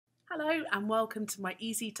Hello and welcome to my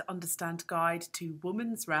easy to understand guide to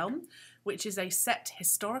Woman's Realm, which is a set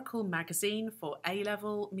historical magazine for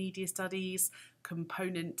A-level media studies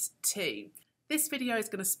component 2. This video is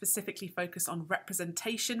going to specifically focus on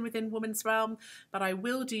representation within Woman's Realm, but I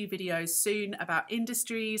will do videos soon about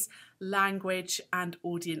industries, language and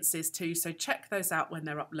audiences too, so check those out when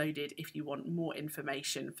they're uploaded if you want more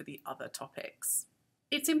information for the other topics.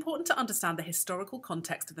 It's important to understand the historical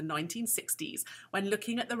context of the 1960s when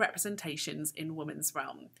looking at the representations in Woman's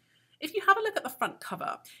Realm. If you have a look at the front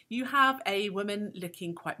cover, you have a woman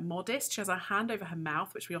looking quite modest. She has her hand over her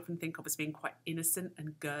mouth, which we often think of as being quite innocent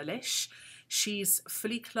and girlish. She's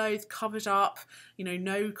fully clothed, covered up,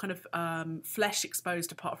 no kind of flesh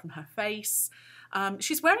exposed apart from her face.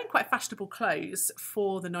 She's wearing quite fashionable clothes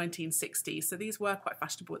for the 1960s, so these were quite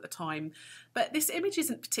fashionable at the time. But this image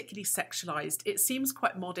isn't particularly sexualised. It seems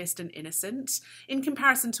quite modest and innocent in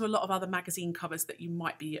comparison to a lot of other magazine covers that you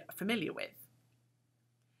might be familiar with.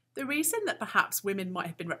 The reason that perhaps women might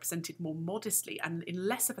have been represented more modestly and in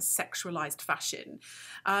less of a sexualised fashion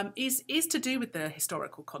is to do with the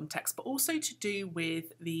historical context, but also to do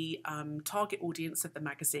with the target audience of the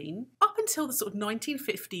magazine. Up until the sort of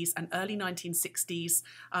 1950s and early 1960s,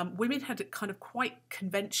 women had kind of quite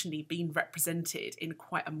conventionally been represented in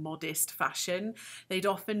quite a modest fashion. They'd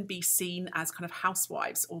often be seen as kind of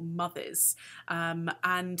housewives or mothers,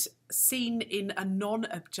 and seen in a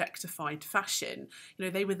non-objectified fashion.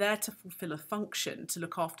 They were there to fulfill a function, to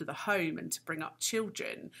look after the home and to bring up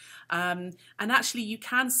children. And actually you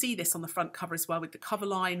can see this on the front cover as well, with the cover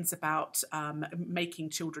lines about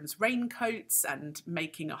making children's raincoats and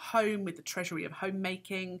making a home with the treasury of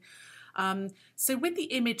homemaking. So with the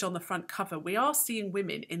image on the front cover, we are seeing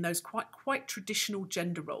women in those quite traditional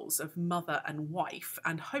gender roles of mother and wife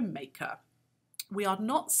and homemaker. We are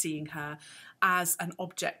not seeing her as an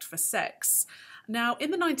object for sex. Now,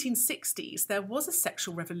 in the 1960s, there was a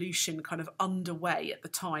sexual revolution kind of underway at the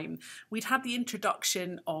time. We'd had the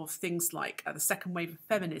introduction of things like the second wave of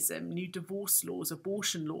feminism, new divorce laws,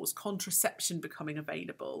 abortion laws, contraception becoming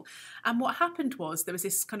available. And what happened was there was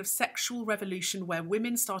this kind of sexual revolution where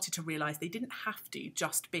women started to realise they didn't have to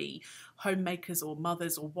just be homemakers or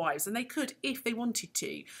mothers or wives, and they could, if they wanted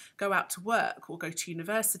to, go out to work or go to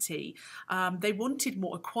university. They wanted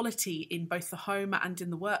more equality in both the home and in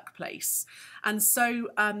the workplace. And so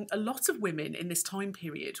a lot of women in this time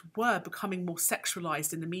period were becoming more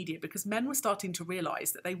sexualised in the media because men were starting to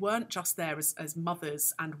realise that they weren't just there as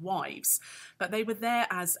mothers and wives, but they were there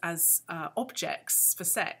as objects for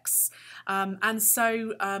sex. And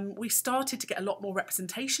so we started to get a lot more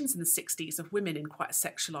representations in the 60s of women in quite a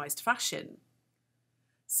sexualised fashion.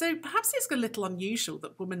 So perhaps it's a little unusual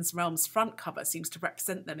that Woman's Realm's front cover seems to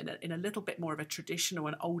represent them in a little bit more of a traditional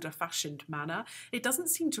and older fashioned manner. It doesn't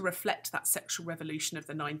seem to reflect that sexual revolution of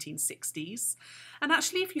the 1960s. And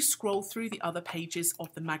actually, if you scroll through the other pages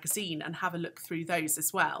of the magazine and have a look through those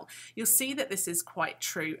as well, you'll see that this is quite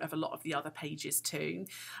true of a lot of the other pages too.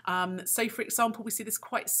 So for example, we see this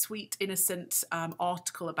quite sweet, innocent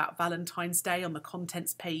article about Valentine's Day on the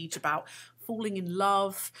contents page about falling in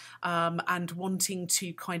love and wanting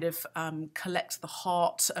to kind of collect the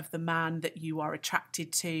heart of the man that you are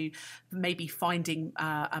attracted to, maybe finding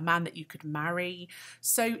a man that you could marry.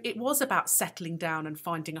 So it was about settling down and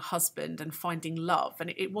finding a husband and finding love,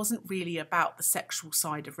 and it wasn't really about the sexual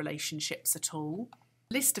side of relationships at all.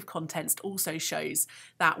 List of contents also shows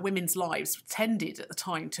that women's lives tended at the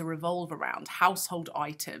time to revolve around household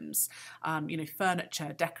items,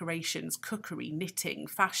 furniture, decorations, cookery, knitting,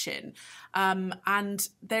 fashion. And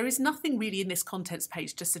there is nothing really in this contents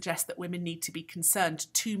page to suggest that women need to be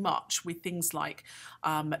concerned too much with things like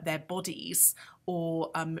their bodies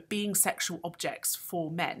or being sexual objects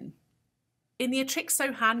for men. In the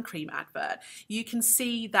Eduqas hand cream advert, you can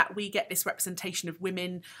see that we get this representation of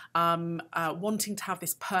women wanting to have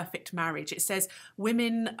this perfect marriage. It says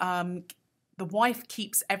women, the wife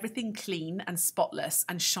keeps everything clean and spotless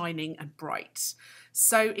and shining and bright.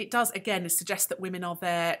 So it does, again, suggest that women are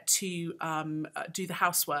there to do the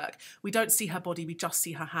housework. We don't see her body, we just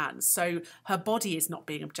see her hands. So her body is not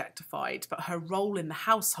being objectified, but her role in the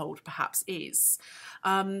household perhaps is.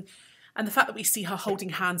 And the fact that we see her holding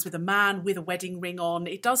hands with a man with a wedding ring on,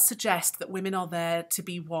 it does suggest that women are there to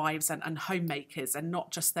be wives and homemakers and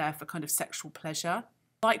not just there for kind of sexual pleasure.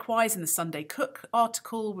 Likewise, in the Sunday Cook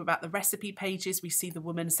article about the recipe pages, we see the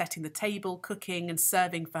woman setting the table, cooking and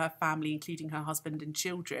serving for her family, including her husband and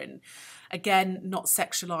children. Again, not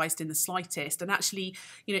sexualised in the slightest. And actually,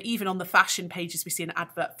 even on the fashion pages, we see an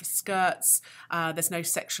advert for skirts. There's no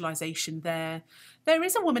sexualisation there. There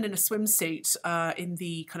is a woman in a swimsuit in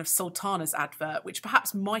the kind of Sultanas advert, which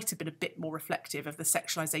perhaps might have been a bit more reflective of the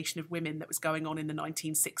sexualisation of women that was going on in the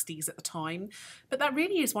 1960s at the time. But that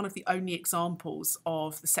really is one of the only examples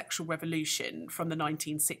of the sexual revolution from the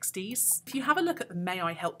 1960s. If you have a look at the May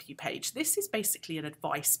I Help You page, this is basically an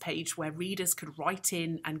advice page where readers could write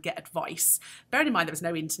in and get advice. Bearing in mind there was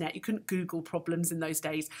no internet, you couldn't Google problems in those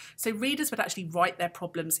days. So readers would actually write their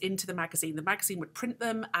problems into the magazine. The magazine would print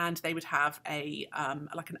them and they would have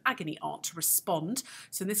like an agony aunt to respond.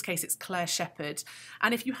 So in this case, it's Claire Shepherd.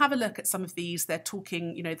 And if you have a look at some of these, they're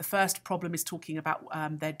talking, you know, the first problem is talking about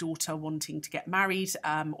their daughter wanting to get married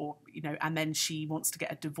and then she wants to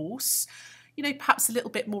get a divorce. You know, perhaps a little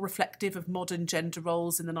bit more reflective of modern gender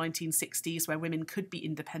roles in the 1960s where women could be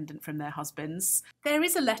independent from their husbands. There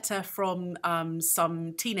is a letter from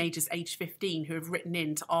some teenagers aged 15 who have written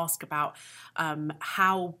in to ask about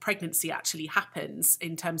how pregnancy actually happens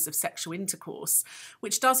in terms of sexual intercourse,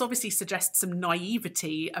 which does obviously suggest some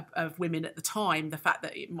naivety of women at the time, the fact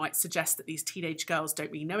that it might suggest that these teenage girls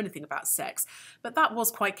don't really know anything about sex. But that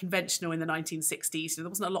was quite conventional in the 1960s. So there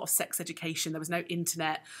wasn't a lot of sex education, there was no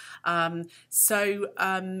internet.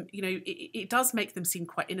 It does make them seem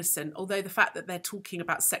quite innocent, although the fact that they're talking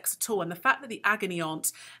about sex at all and the fact that the agony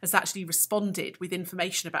aunt has actually responded with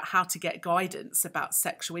information about how to get guidance about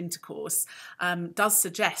sexual intercourse does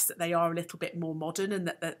suggest that they are a little bit more modern and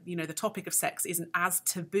that the topic of sex isn't as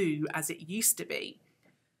taboo as it used to be.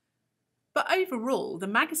 But overall, the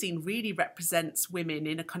magazine really represents women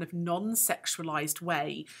in a kind of non-sexualised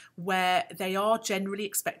way where they are generally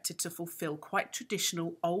expected to fulfil quite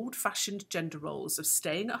traditional old-fashioned gender roles of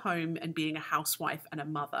staying at home and being a housewife and a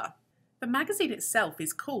mother. The magazine itself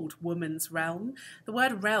is called Woman's Realm. The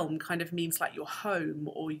word realm kind of means like your home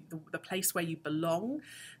or the place where you belong.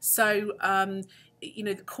 So,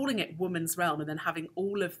 calling it Woman's Realm and then having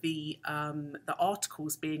all of the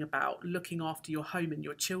articles being about looking after your home and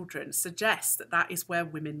your children suggests that that is where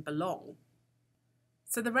women belong.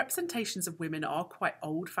 So the representations of women are quite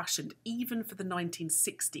old-fashioned. Even for the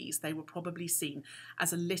 1960s, they were probably seen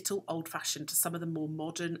as a little old-fashioned to some of the more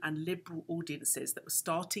modern and liberal audiences that were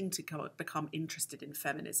starting to become interested in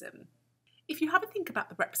feminism. If you have a think about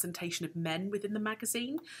the representation of men within the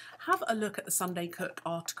magazine, have a look at the Sunday Cook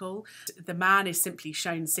article. The man is simply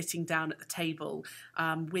shown sitting down at the table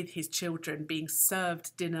with his children, being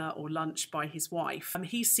served dinner or lunch by his wife.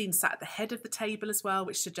 He's seen sat at the head of the table as well,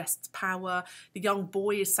 which suggests power. The young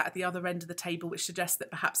boy is sat at the other end of the table, which suggests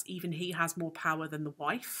that perhaps even he has more power than the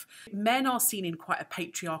wife. Men are seen in quite a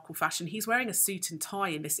patriarchal fashion. He's wearing a suit and tie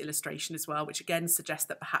in this illustration as well, which again suggests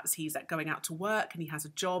that perhaps he's going out to work and he has a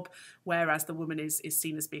job, whereas the woman is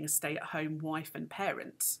seen as being a stay-at-home wife and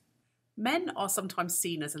parent. Men are sometimes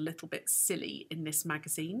seen as a little bit silly in this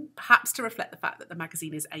magazine, perhaps to reflect the fact that the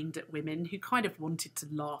magazine is aimed at women who kind of wanted to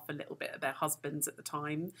laugh a little bit at their husbands at the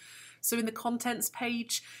time. So in the contents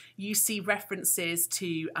page, you see references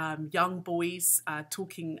to young boys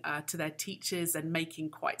talking to their teachers and making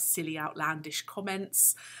quite silly, outlandish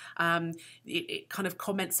comments. It kind of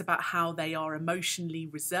comments about how they are emotionally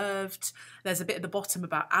reserved. There's a bit at the bottom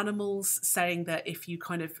about animals, saying that if you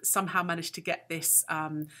kind of somehow manage to get this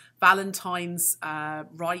Valentine's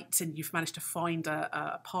right and you've managed to find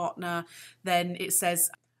a partner, then it says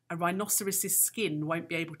a rhinoceros's skin won't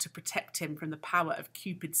be able to protect him from the power of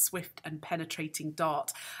Cupid's swift and penetrating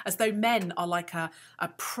dart, as though men are like a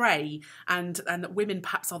prey and that women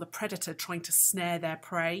perhaps are the predator trying to snare their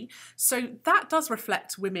prey. So that does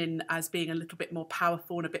reflect women as being a little bit more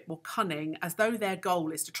powerful and a bit more cunning, as though their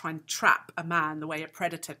goal is to try and trap a man the way a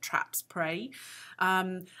predator traps prey.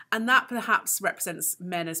 And that perhaps represents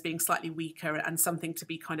men as being slightly weaker and something to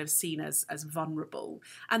be kind of seen as vulnerable.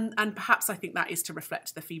 And perhaps I think that is to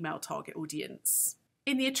reflect the female target audience.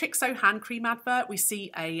 In the Eduqas hand cream advert, we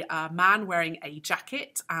see a man wearing a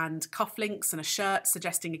jacket and cufflinks and a shirt,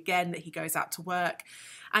 suggesting again that he goes out to work.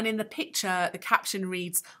 And in the picture, the caption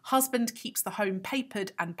reads, "Husband keeps the home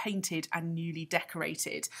papered and painted and newly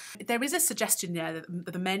decorated." There is a suggestion there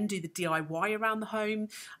that the men do the DIY around the home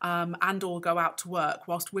and or go out to work,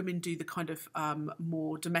 whilst women do the kind of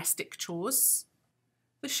more domestic chores.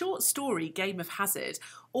 The short story Game of Hazard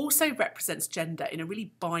also represents gender in a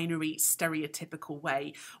really binary, stereotypical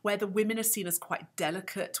way, where the women are seen as quite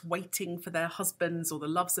delicate, waiting for their husbands or the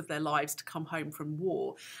loves of their lives to come home from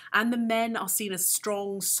war, and the men are seen as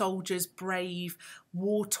strong soldiers, brave,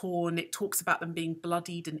 war-torn. It talks about them being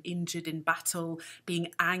bloodied and injured in battle, being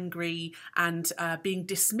angry, and being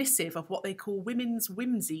dismissive of what they call women's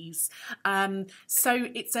whimsies. So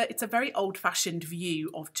it's a very old-fashioned view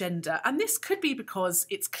of gender, and this could be because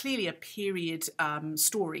it's clearly a period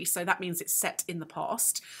story, so that means it's set in the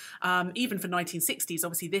past. Even for 1960s,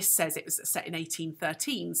 obviously this says it was set in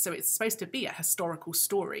 1813, so it's supposed to be a historical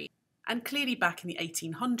story. And clearly back in the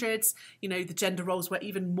 1800s, you know, the gender roles were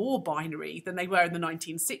even more binary than they were in the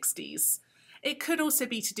 1960s. It could also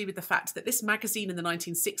be to do with the fact that this magazine in the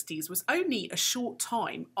 1960s was only a short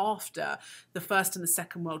time after the First and the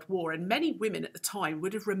Second World War, and many women at the time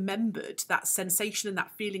would have remembered that sensation and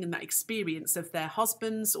that feeling and that experience of their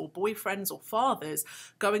husbands or boyfriends or fathers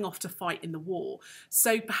going off to fight in the war.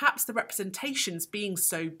 So perhaps the representations being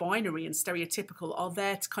so binary and stereotypical are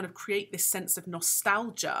there to kind of create this sense of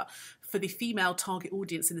nostalgia for the female target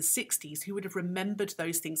audience in the 60s who would have remembered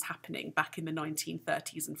those things happening back in the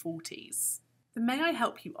 1930s and 40s. The May I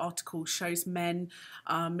Help You article shows men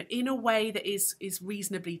in a way that is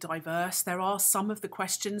reasonably diverse. There are some of the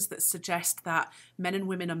questions that suggest that men and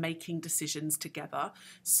women are making decisions together.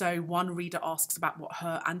 So one reader asks about what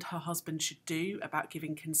her and her husband should do about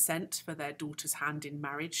giving consent for their daughter's hand in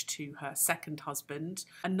marriage to her second husband.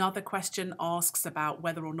 Another question asks about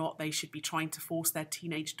whether or not they should be trying to force their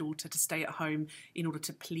teenage daughter to stay at home in order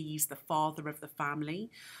to please the father of the family.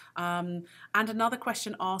 And another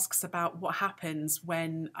question asks about what happens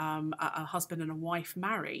when a husband and a wife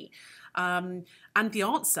marry. And the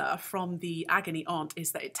answer from the agony aunt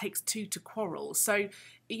is that it takes two to quarrel. So,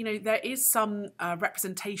 you know, there is some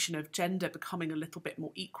representation of gender becoming a little bit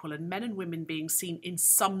more equal and men and women being seen in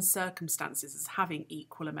some circumstances as having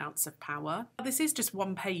equal amounts of power. This is just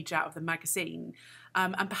one page out of the magazine.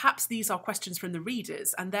 And perhaps these are questions from the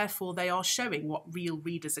readers and therefore they are showing what real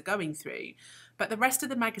readers are going through. But the rest of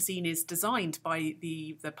the magazine is designed by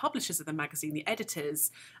the publishers of the magazine, the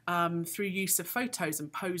editors, through use of photos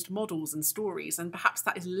and posed models and stories. And perhaps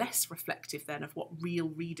that is less reflective then of what real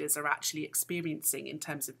readers are actually experiencing in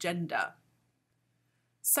terms of gender.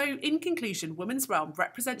 So in conclusion, Woman's Realm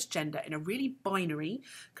represents gender in a really binary,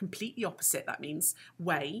 completely opposite, that means,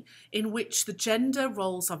 way, in which the gender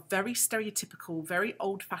roles are very stereotypical, very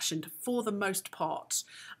old-fashioned for the most part.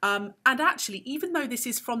 And actually, even though this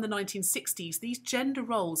is from the 1960s, these gender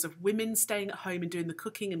roles of women staying at home and doing the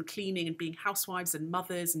cooking and cleaning and being housewives and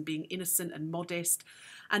mothers and being innocent and modest,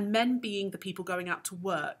 and men being the people going out to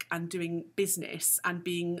work and doing business and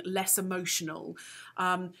being less emotional.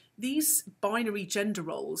 These binary gender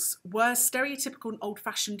roles were stereotypical and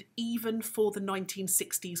old-fashioned even for the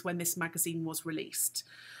 1960s when this magazine was released.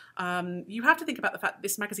 You have to think about the fact that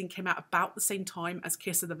this magazine came out about the same time as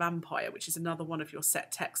Kiss of the Vampire, which is another one of your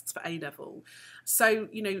set texts for A-level. So,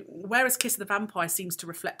 you know, whereas Kiss of the Vampire seems to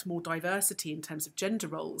reflect more diversity in terms of gender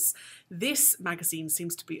roles, this magazine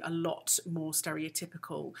seems to be a lot more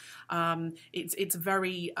stereotypical. It's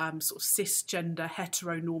very sort of cisgender,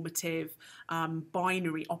 heteronormative,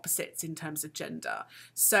 binary opposites in terms of gender.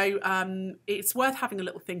 So it's worth having a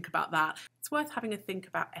little think about that. It's worth having a think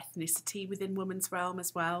about ethnicity within Woman's Realm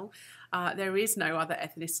as well. There is no other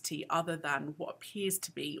ethnicity other than what appears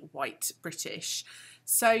to be white British.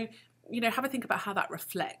 So, you know, have a think about how that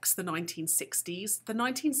reflects the 1960s. The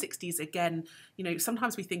 1960s, again, you know,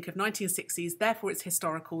 sometimes we think of 1960s, therefore it's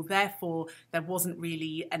historical, therefore there wasn't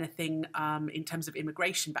really anything in terms of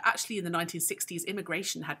immigration. But actually in the 1960s,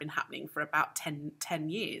 immigration had been happening for about 10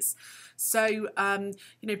 years. So, you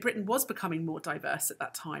know, Britain was becoming more diverse at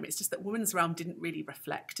that time. It's just that Woman's Realm didn't really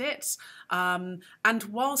reflect it. And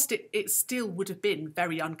whilst it still would have been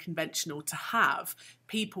very unconventional to have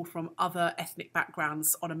people from other ethnic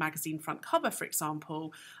backgrounds on a magazine front cover, for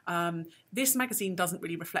example, this magazine doesn't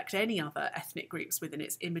really reflect any other ethnic groups within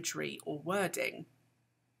its imagery or wording.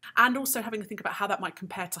 And also having to think about how that might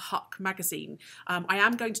compare to Huck magazine. I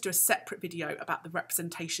am going to do a separate video about the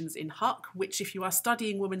representations in Huck, which, if you are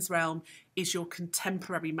studying Woman's Realm, is your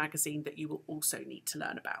contemporary magazine that you will also need to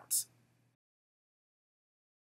learn about.